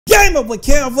Gaming with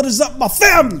Kev. What is up, my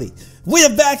family? We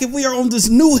are back and we are on this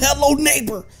new Hello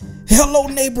Neighbor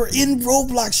in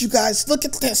Roblox, you guys. Look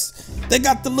at this. They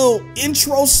got the little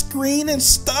intro screen and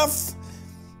stuff.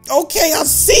 Okay, I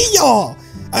see y'all.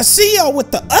 I see y'all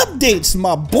with the updates,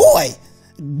 my boy.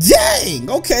 Dang.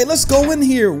 Okay, let's go in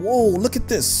here. Whoa, look at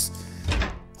this.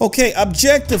 Okay,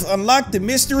 objective, unlock the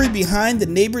mystery behind the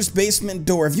neighbor's basement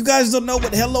door. If you guys don't know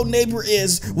what Hello Neighbor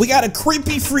is, we got a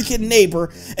creepy freaking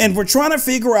neighbor and we're trying to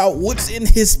figure out what's in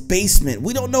his basement.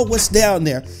 We don't know what's down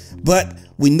there, but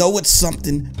we know it's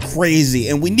something crazy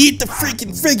and we need to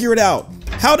freaking figure it out.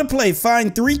 How to play,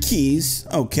 find 3 keys.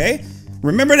 Okay,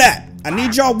 remember that. I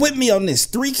need y'all with me on this.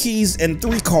 3 keys and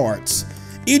 3 cards,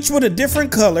 each with a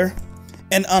different color.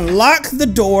 And unlock the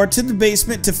door to the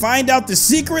basement to find out the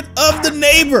secret of the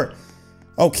neighbor.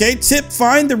 Okay, tip,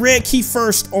 find the red key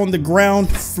first on the ground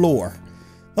floor.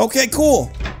 Okay,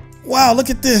 cool. Wow, look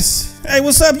at this. Hey,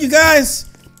 what's up, you guys?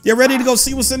 You ready to go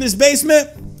see what's in this basement?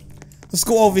 Let's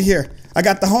go over here. I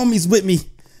got the homies with me.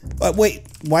 But wait,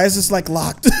 why is this like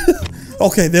locked?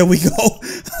 Okay, there we go.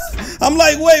 I'm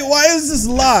like, wait, why is this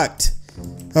locked?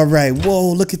 All right,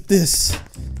 whoa, look at this.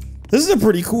 This is a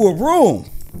pretty cool room.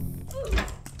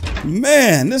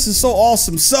 Man, this is so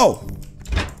awesome. So,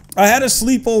 I had a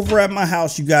sleepover at my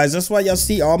house, you guys. That's why y'all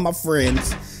see all my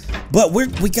friends. But we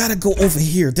gotta go over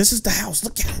here. This is the house.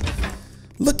 Look at it.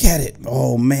 Look at it.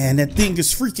 Oh, man, that thing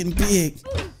is freaking big.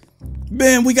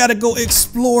 Man, we gotta go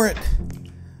explore it.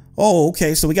 Oh,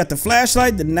 okay. So, we got the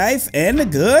flashlight, the knife, and the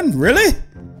gun. Really?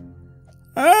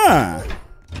 Ah.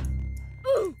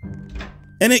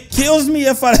 And it kills me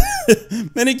if I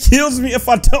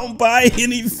don't buy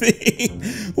anything.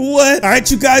 What? All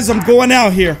right, you guys, I'm going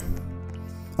out here.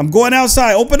 I'm going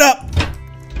outside. Open up.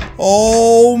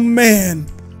 Oh, man.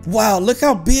 Wow, look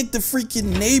how big the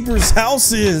freaking neighbor's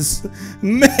house is.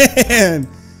 Man,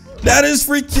 that is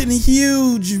freaking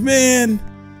huge, man.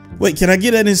 Wait, can I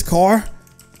get in his car?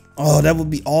 Oh, that would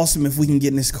be awesome if we can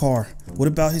get in his car. What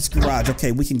about his garage?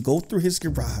 Okay, we can go through his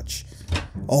garage.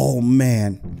 Oh,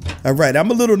 man. All right,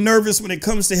 I'm a little nervous when it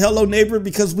comes to Hello Neighbor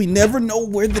because we never know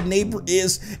where the neighbor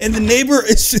is. And the neighbor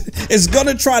is going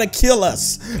to try to kill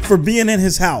us for being in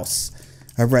his house.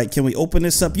 All right, can we open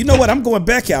this up? You know what? I'm going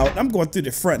back out. I'm going through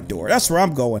the front door. That's where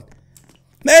I'm going.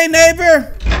 Hey,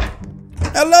 neighbor.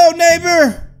 Hello,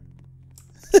 neighbor.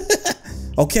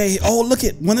 Okay. Oh, look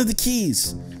at one of the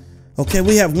keys. Okay,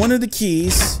 we have one of the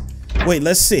keys. Wait,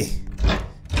 let's see.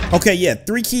 Okay, yeah,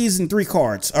 3 keys and 3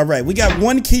 cards. All right, we got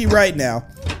 1 key right now.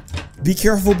 Be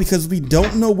careful because we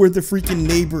don't know where the freaking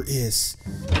neighbor is.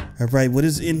 All right, what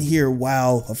is in here?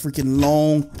 Wow, a freaking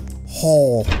long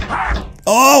hall.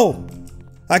 Oh,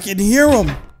 I can hear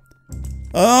him.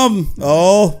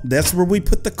 Oh, that's where we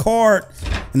put the card.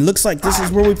 And looks like this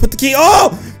is where we put the key.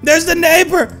 Oh, there's the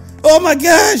neighbor. Oh my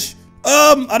gosh.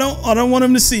 I don't want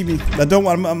him to see me. I don't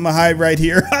want him. I'm gonna hide right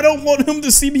here. I don't want him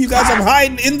to see me, you guys. I'm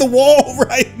hiding in the wall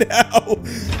right now.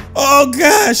 Oh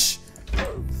gosh.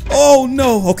 Oh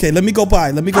no. Okay, let me go by.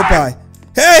 Let me go by.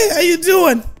 Hey, how you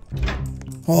doing?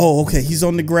 Oh, okay. He's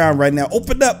on the ground right now.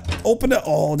 Open up. Open up.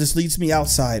 Oh, this leads me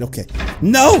outside. Okay.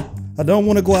 No, I don't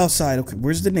want to go outside. Okay,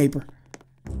 where's the neighbor?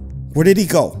 Where did he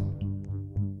go?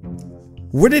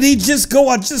 Where did he just go?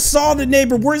 I just saw the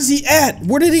neighbor. Where's he at?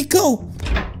 Where did he go?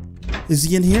 Is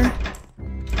he in here?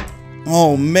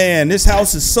 Oh man, this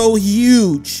house is so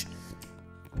huge.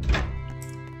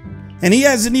 And he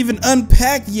hasn't even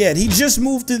unpacked yet. He just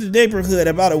moved to the neighborhood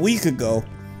about a week ago.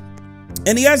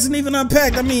 And he hasn't even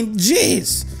unpacked. I mean,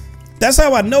 jeez. That's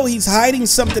how I know he's hiding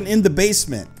something in the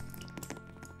basement.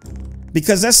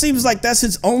 Because that seems like that's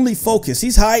his only focus.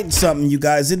 He's hiding something, you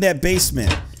guys, in that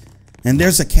basement. And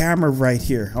there's a camera right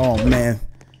here. Oh man,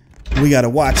 we gotta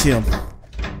watch him.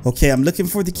 Okay, I'm looking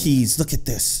for the keys. Look at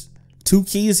this. 2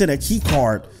 keys and a key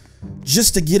card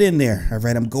just to get in there. All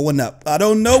right, I'm going up. I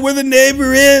don't know where the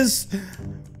neighbor is.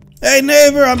 Hey,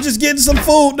 neighbor, I'm just getting some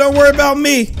food. Don't worry about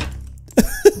me.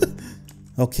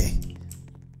 Okay.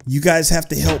 You guys have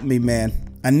to help me, man.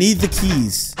 I need the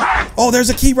keys. Oh,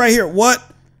 there's a key right here. What?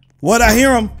 What? I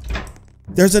hear him.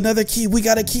 There's another key. We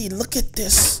got a key. Look at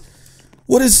this.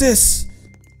 What is this?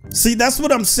 See, that's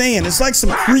what I'm saying. It's like some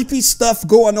creepy stuff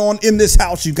going on in this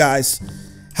house, you guys.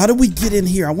 How do we get in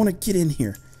here? I want to get in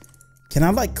here. Can I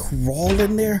like crawl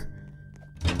in there?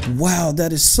 Wow,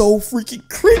 that is so freaking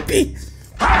creepy.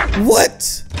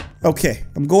 What? Okay,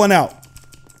 I'm going out.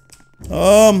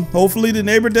 Hopefully the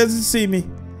neighbor doesn't see me.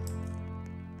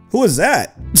 Who is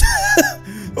that?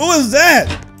 Who is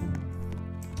that?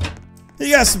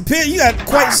 You got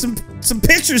quite some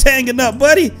pictures hanging up,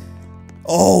 buddy.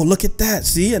 Oh, look at that.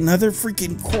 See, another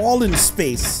freaking crawling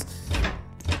space.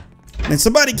 And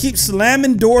somebody keeps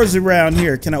slamming doors around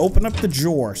here. Can I open up the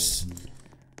drawers?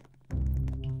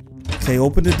 Okay,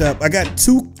 open it up. I got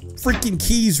 2 freaking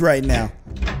keys right now.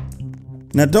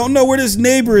 Now, don't know where this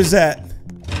neighbor is at.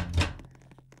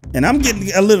 And I'm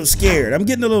getting a little scared.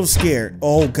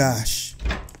 Oh, gosh.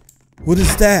 What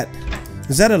is that?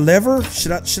 Is that a lever?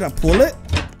 Should I pull it?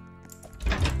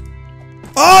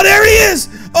 Oh, there he is!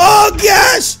 Oh,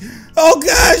 gosh! Oh,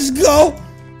 gosh, go!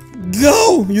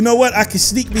 Go! You know what? I can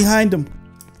sneak behind him.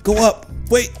 Go up.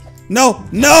 Wait. No,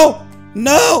 no,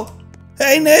 no!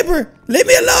 Hey, neighbor, leave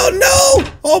me alone! No!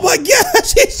 Oh, my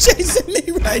gosh, he's chasing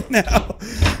me right now.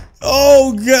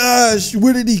 Oh, gosh,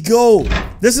 where did he go?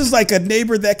 This is like a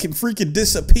neighbor that can freaking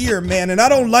disappear, man, and I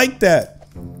don't like that.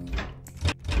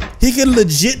 He can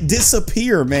legit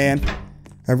disappear, man.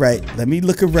 All right, let me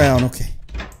look around. Okay.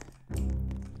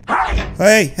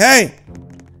 Hey, hey.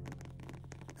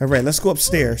 All right, let's go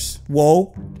upstairs.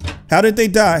 Whoa. How did they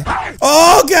die?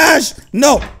 Oh, gosh.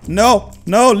 No, no,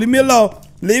 no. Leave me alone.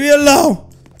 Leave me alone.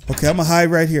 Okay, I'm going to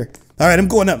hide right here. All right, I'm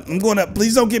going up. I'm going up.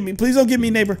 Please don't get me. Please don't get me,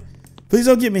 neighbor. Please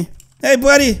don't get me. Hey,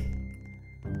 buddy.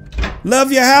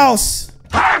 Love your house.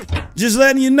 Just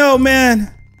letting you know,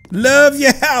 man. Love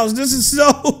your house. This is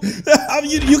so...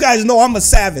 you guys know I'm a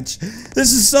savage.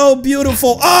 This is so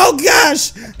beautiful. Oh,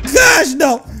 gosh. Gosh,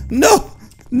 no. No.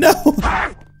 No.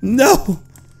 No.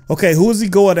 Okay, who is he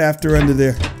going after under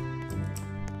there?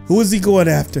 Who is he going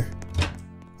after?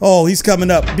 Oh, he's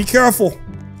coming up. Be careful.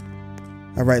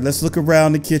 All right, let's look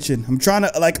around the kitchen. I'm trying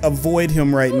to, like, avoid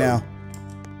him right now.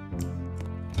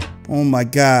 Oh, my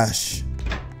gosh.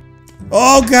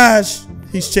 Oh, gosh.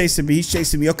 He's chasing me. He's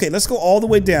chasing me. Okay, let's go all the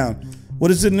way down.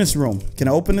 What is in this room? Can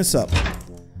I open this up?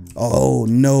 Oh,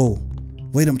 no.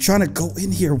 Wait, I'm trying to go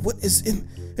in here. What is in?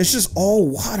 It's just all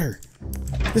water.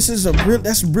 This is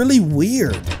that's really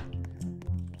weird.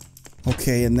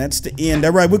 Okay, and that's the end.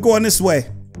 All right, we're going this way.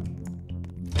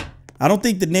 I don't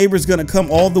think the neighbor's gonna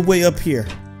come all the way up here.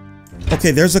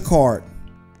 Okay, there's a card.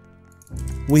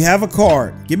 We have a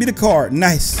card. Give me the card.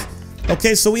 Nice.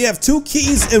 Okay, so we have 2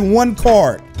 keys and 1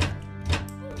 card.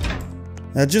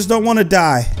 I just don't want to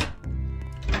die.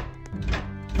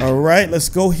 All right, let's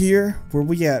go here. Where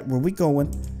we at? Where we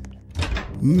going?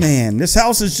 Man, this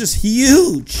house is just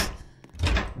huge.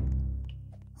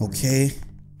 Okay.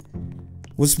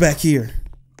 What's back here?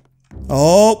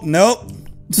 Oh, nope.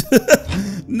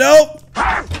 Nope.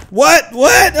 What?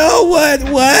 What? Oh, what?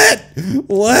 What?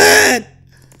 What?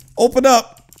 Open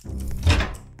up.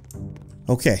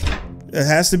 Okay. There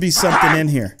has to be something in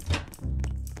here.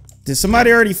 Did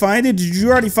somebody already find it? Did you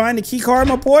already find the key card,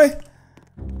 my boy?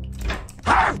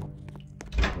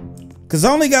 Because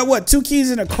I only got, what, 2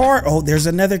 keys in a card? Oh, there's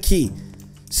another key.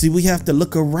 See, we have to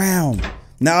look around.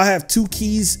 Now I have 2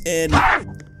 keys and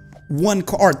 1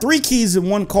 card. 3 keys and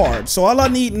 1 card. So all I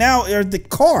need now are the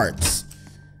cards.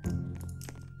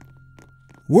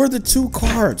 Where are the 2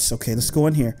 cards? Okay, let's go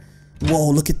in here.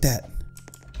 Whoa, look at that.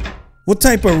 What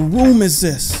type of room is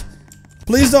this?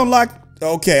 Please don't lock...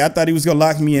 Okay, I thought he was gonna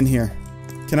lock me in here.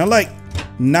 Can I, like,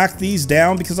 knock these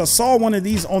down? Because I saw one of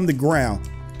these on the ground.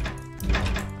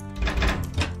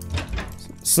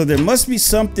 So there must be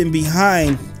something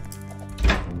behind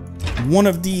one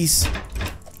of these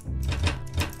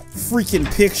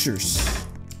freaking pictures.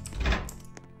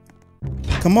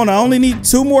 Come on, I only need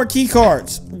 2 more key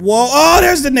cards. Whoa, oh,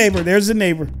 there's the neighbor. There's the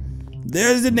neighbor.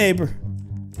 There's the neighbor.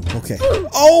 Okay.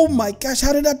 Oh my gosh,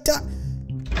 how did I die?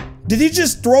 Did he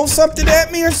just throw something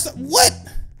at me or something? What?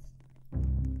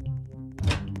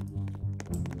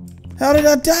 How did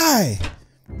I die?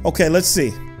 Okay, let's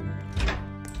see.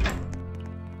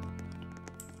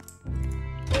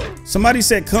 Somebody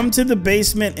said come to the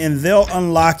basement and they'll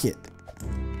unlock it.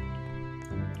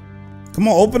 Come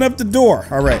on, open up the door.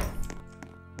 All right.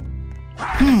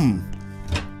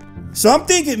 So I'm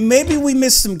thinking maybe we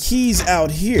missed some keys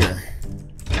out here.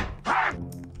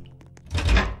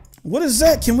 What is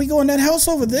that? Can we go in that house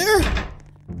over there?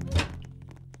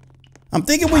 I'm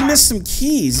thinking we missed some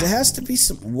keys. There has to be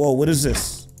some... Whoa, what is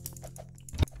this?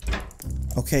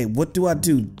 Okay, what do I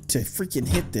do to freaking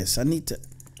hit this? I need to...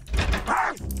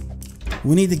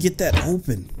 We need to get that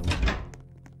open.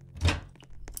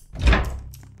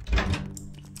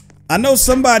 I know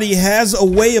somebody has a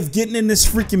way of getting in this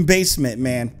freaking basement,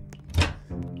 man.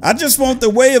 I just want the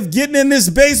way of getting in this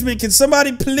basement. Can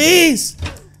somebody please...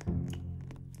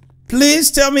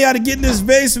 Please tell me how to get in this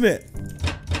basement.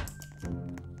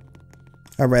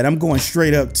 All right, I'm going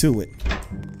straight up to it.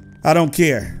 I don't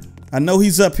care. I know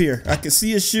he's up here. I can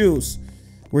see his shoes.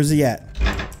 Where's he at?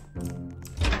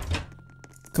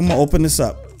 Come on, open this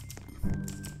up.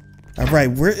 All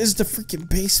right, where is the freaking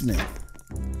basement?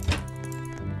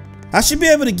 I should be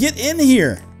able to get in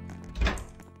here.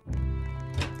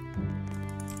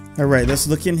 All right, let's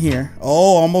look in here.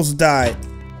 Oh, almost died.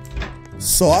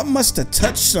 So I must have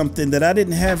touched something that I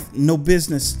didn't have no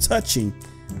business touching.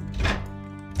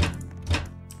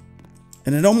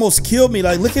 And it almost killed me.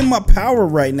 Like, look at my power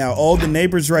right now. Oh, the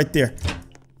neighbor's right there.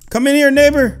 Come in here,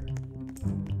 neighbor.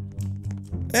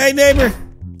 Hey, neighbor.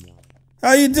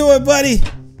 How you doing, buddy?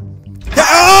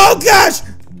 Oh, gosh.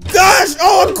 Gosh.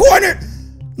 Oh, I'm cornered.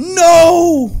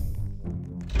 No.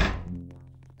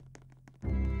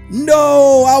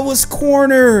 No, I was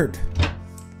cornered.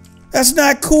 That's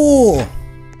not cool.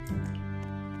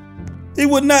 He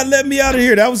would not let me out of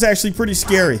here. That was actually pretty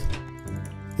scary.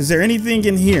 Is there anything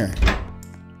in here?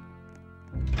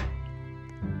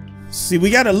 See, we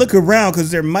got to look around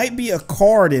because there might be a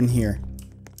card in here.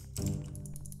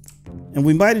 And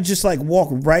we might have just like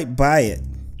walked right by it.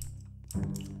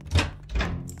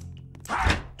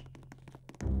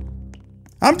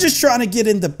 I'm just trying to get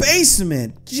in the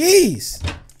basement. Jeez.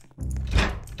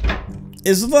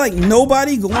 Is it like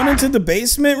nobody going into the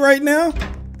basement right now?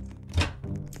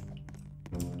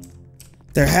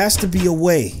 There has to be a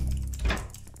way.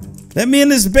 Let me in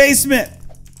this basement.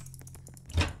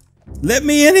 Let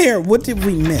me in here. What did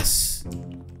we miss?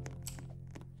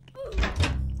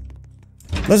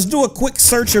 Let's do a quick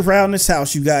search around this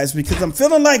house, you guys, because I'm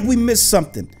feeling like we missed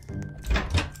something.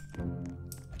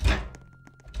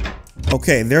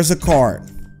 Okay, there's a card.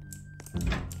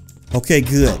 Okay,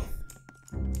 good.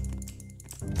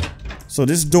 So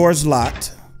this door's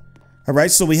locked. All right,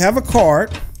 so we have a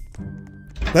card.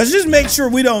 Let's just make sure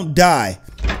we don't die.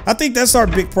 I think that's our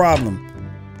big problem.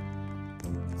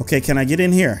 Okay, can I get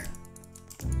in here?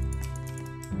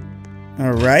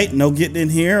 All right, no getting in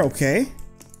here. Okay.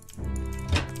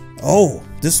 Oh,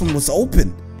 this one was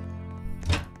open.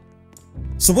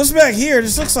 So what's back here?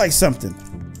 This looks like something.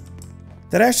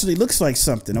 That actually looks like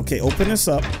something. Okay, open this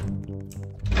up.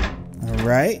 All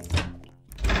right.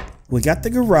 We got the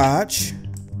garage.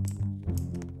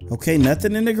 Okay,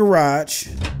 nothing in the garage.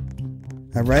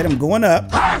 All right, I'm going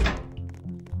up.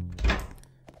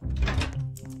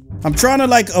 I'm trying to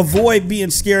like avoid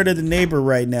being scared of the neighbor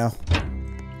right now.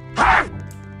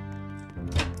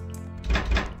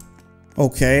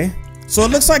 Okay, so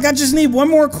it looks like I just need one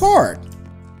more card.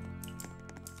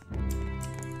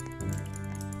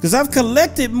 Because I've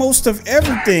collected most of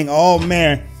everything. Oh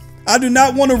man, I do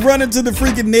not want to run into the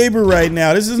freaking neighbor right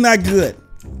now. This is not good.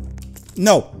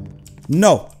 No,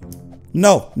 no,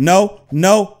 no, no,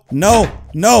 no, no,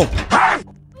 no,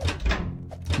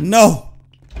 no.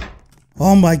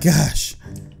 Oh my gosh.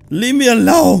 Leave me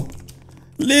alone.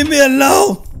 Leave me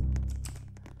alone.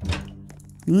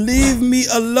 Leave me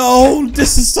alone.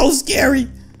 This is so scary.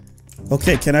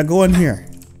 Okay, can I go in here?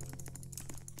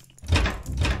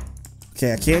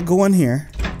 Okay, I can't go in here.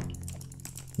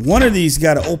 One of these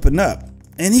got to open up.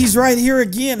 And he's right here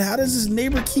again. How does this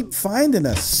neighbor keep finding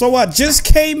us? So I just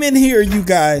came in here, you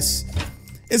guys.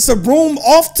 It's a room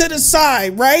off to the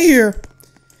side right here.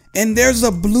 And there's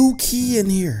a blue key in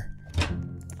here.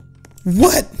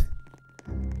 What?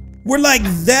 We're like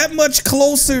that much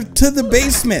closer to the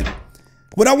basement.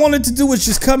 What I wanted to do was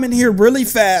just come in here really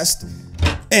fast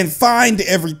and find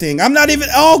everything. I'm not even,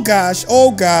 oh gosh,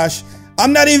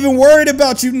 I'm not even worried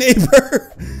about you,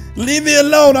 neighbor. Leave me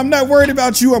alone. I'm not worried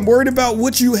about you. I'm worried about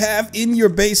what you have in your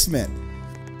basement.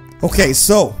 Okay,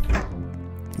 so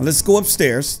let's go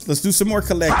upstairs. Let's do some more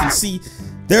collecting. See,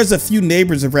 there's a few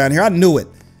neighbors around here. I knew it.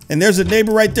 And there's a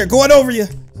neighbor right there going over you.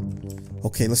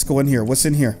 Okay, let's go in here. What's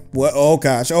in here? What? Oh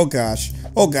gosh, oh gosh,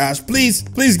 oh gosh. Please,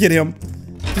 please get him.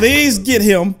 Please get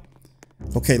him.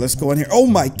 Okay, let's go in here. Oh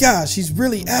my gosh, he's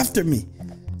really after me.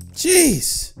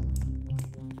 Jeez.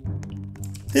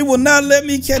 He will not let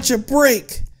me catch a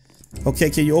break. Okay,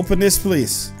 can you open this,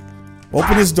 please?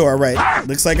 Open this door, right?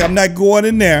 Looks like I'm not going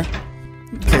in there.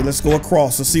 Okay, let's go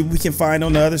across. Let's see what we can find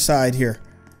on the other side here.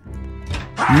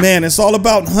 Man, it's all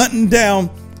about hunting down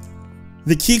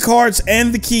the key cards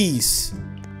and the keys.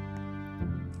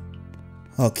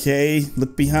 Okay,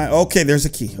 look behind. Okay, there's a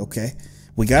key. Okay,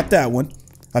 we got that one.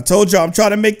 I told y'all I'm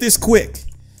trying to make this quick.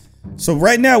 So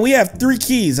right now we have 3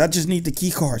 keys. I just need the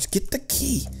key cards. Get the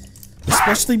key.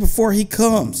 Especially before he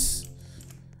comes.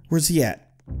 Where's he at?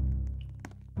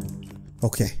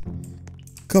 Okay.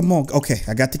 Come on. Okay,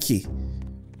 I got the key.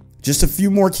 Just a few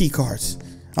more key cards.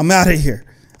 I'm out of here.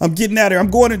 I'm getting out of here.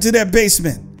 I'm going into that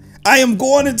basement. I am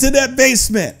going into that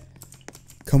basement.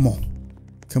 Come on.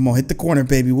 Come on, hit the corner,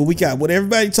 baby. What we got? What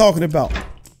everybody talking about?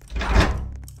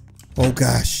 Oh,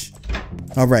 gosh.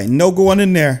 All right, no going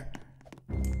in there.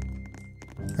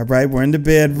 All right, we're in the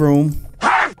bedroom.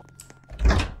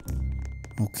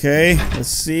 Okay, let's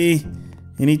see.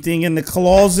 Anything in the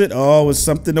closet? Oh, it's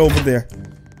something over there.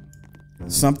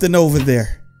 Something over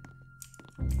there.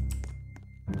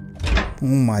 Oh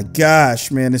my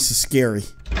gosh, man, this is scary.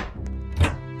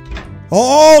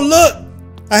 Oh, look!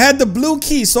 I had the blue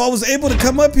key, so I was able to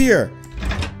come up here.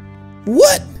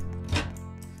 What?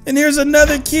 And here's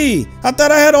another key. I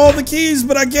thought I had all the keys,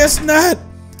 but I guess not.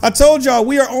 I told y'all,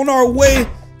 we are on our way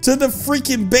to the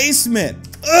freaking basement.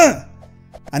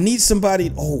 I need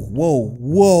somebody. Oh, whoa,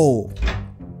 whoa.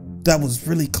 That was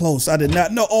really close. I did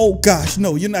not know. Oh, gosh,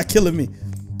 no, you're not killing me.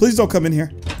 Please don't come in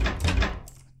here.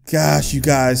 Gosh, you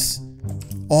guys.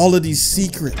 All of these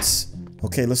secrets.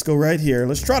 Okay, let's go right here.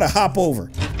 Let's try to hop over.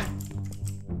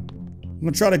 I'm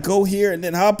gonna try to go here and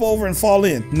then hop over and fall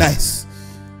in. Nice.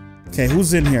 Okay,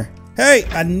 who's in here? Hey,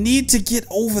 I need to get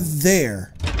over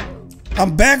there.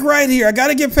 I'm back right here. I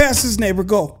gotta get past this neighbor.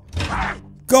 Go.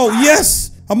 Go.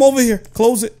 Yes. I'm over here.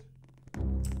 Close it.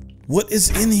 What is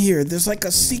in here? There's like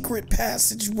a secret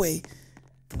passageway.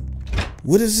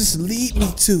 What does this lead me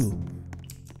to?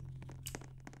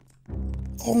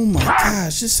 Oh my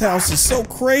gosh, this house is so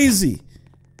crazy.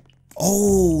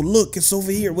 Oh, look, it's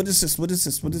over here. What is this? What is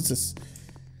this? What is this?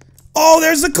 Oh,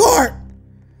 there's a cart.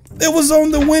 It was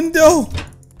on the window.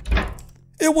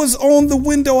 It was on the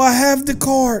window. I have the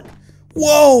cart.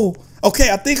 Whoa.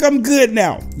 Okay, I think I'm good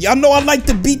now. Y'all know I like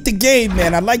to beat the game,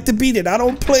 man. I like to beat it. I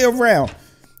don't play around.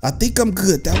 I think I'm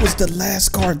good. That was the last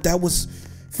card that was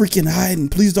freaking hiding.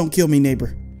 Please don't kill me,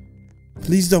 neighbor.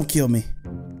 Please don't kill me.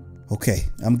 Okay,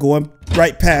 I'm going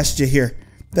right past you here.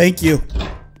 Thank you.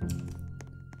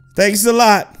 Thanks a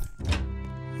lot.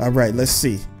 All right, let's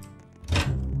see.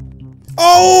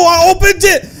 Oh, I opened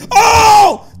it.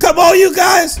 Oh, come on, you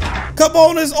guys. Come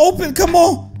on, it's open. Come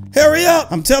on. Hurry up.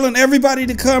 I'm telling everybody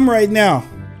to come right now.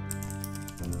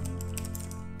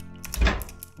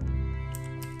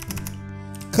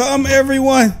 Come,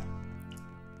 everyone.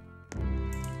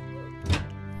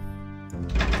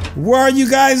 Where are you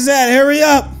guys at? Hurry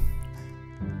up.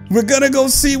 We're gonna go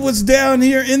see what's down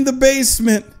here in the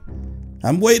basement.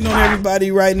 I'm waiting on everybody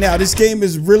right now. This game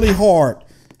is really hard.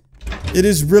 It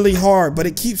is really hard, but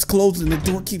it keeps closing. The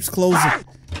door keeps closing.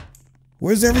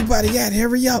 Where's everybody at?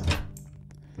 Hurry up.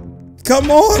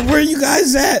 Come on, where are you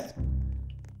guys at?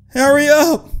 Hurry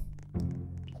up.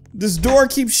 This door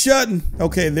keeps shutting.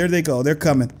 Okay, there they go. They're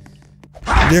coming.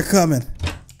 They're coming.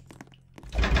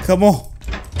 Come on.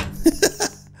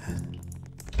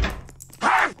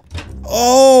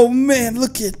 Oh man,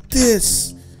 look at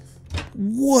this.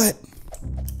 What?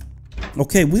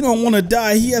 Okay, we don't want to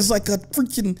die. He has like a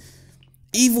freaking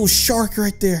evil shark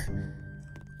right there.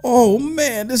 Oh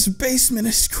man, this basement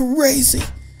is crazy.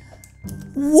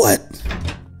 What?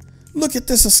 Look at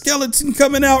this, a skeleton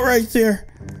coming out right there.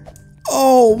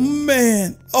 Oh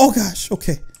man. Oh gosh,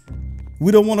 okay.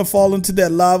 We don't want to fall into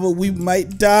that lava. We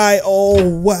might die. Oh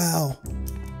wow.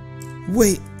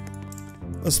 Wait.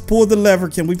 Let's pull the lever.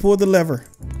 Can we pull the lever?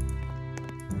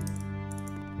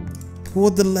 Pull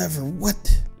the lever.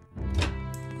 What?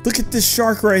 Look at this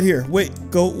shark right here. Wait,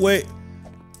 go, wait.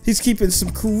 He's keeping some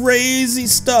crazy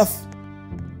stuff.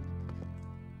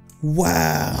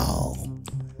 Wow.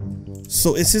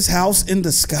 So is his house in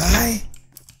the sky?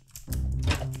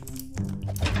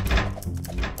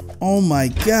 Oh my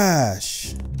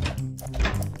gosh.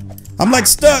 I'm like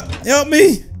stuck. Help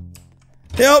me.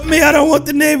 Help me. I don't want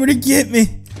the neighbor to get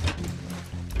me.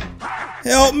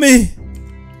 Help me.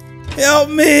 Help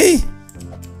me.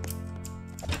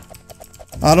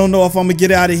 I don't know if I'm gonna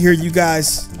get out of here, you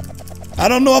guys. I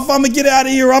don't know if I'm gonna get out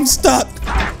of here. I'm stuck.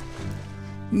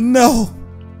 No.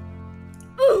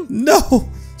 No.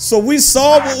 So we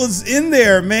saw what was in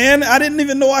there, man. I didn't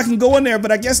even know I can go in there,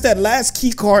 but I guess that last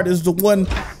key card is the one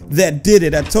that did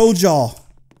it. I told y'all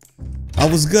I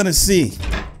was gonna see.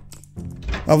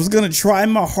 I was gonna try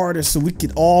my hardest so we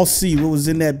could all see what was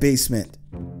in that basement.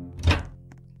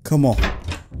 Come on.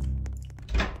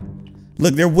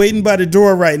 Look, they're waiting by the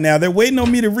door right now. They're waiting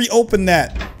on me to reopen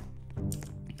that.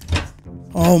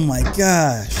 Oh my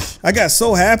gosh. I got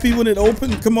so happy when it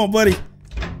opened. Come on, buddy.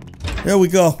 There we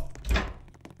go.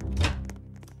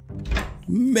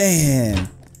 Man.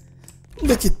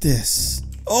 Look at this.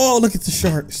 Oh, look at the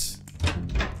sharks.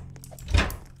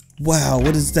 Wow,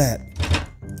 what is that?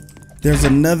 There's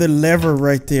another lever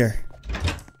right there.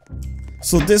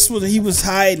 So this was he was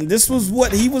hiding. This was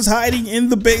what he was hiding in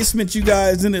the basement, you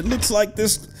guys. And it looks like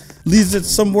this leads us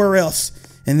somewhere else.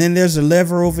 And then there's a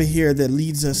lever over here that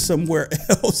leads us somewhere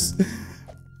else.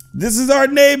 This is our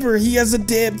neighbor. He has a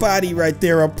dead body right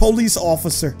there, a police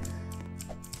officer.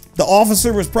 The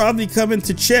officer was probably coming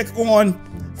to check on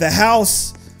the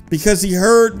house because he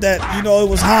heard that, you know, it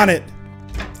was haunted.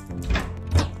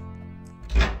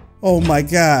 Oh my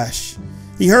gosh.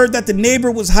 He heard that the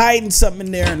neighbor was hiding something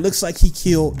in there and looks like he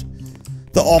killed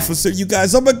the officer. You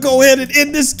guys, I'm gonna go ahead and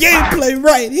end this gameplay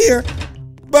right here.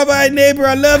 Bye-bye, neighbor.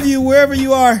 I love you wherever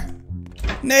you are.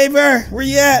 Neighbor, where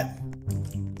you at?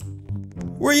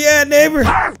 Where you at, neighbor?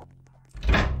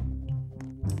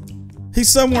 He's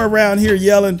somewhere around here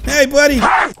yelling, hey, buddy,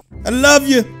 I love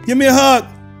you. Give me a hug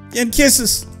and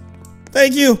kisses.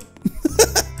 Thank you.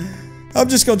 I'm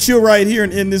just gonna chill right here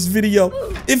and end this video.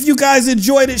 If you guys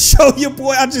enjoyed it, show your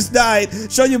boy, I just died.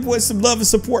 Show your boy some love and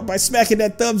support by smacking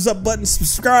that thumbs up button.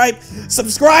 Subscribe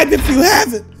if you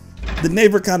haven't. The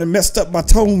neighbor kind of messed up my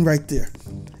tone right there.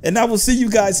 And I will see you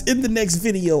guys in the next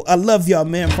video. I love y'all,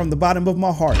 man, from the bottom of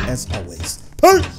my heart, as always. Peace.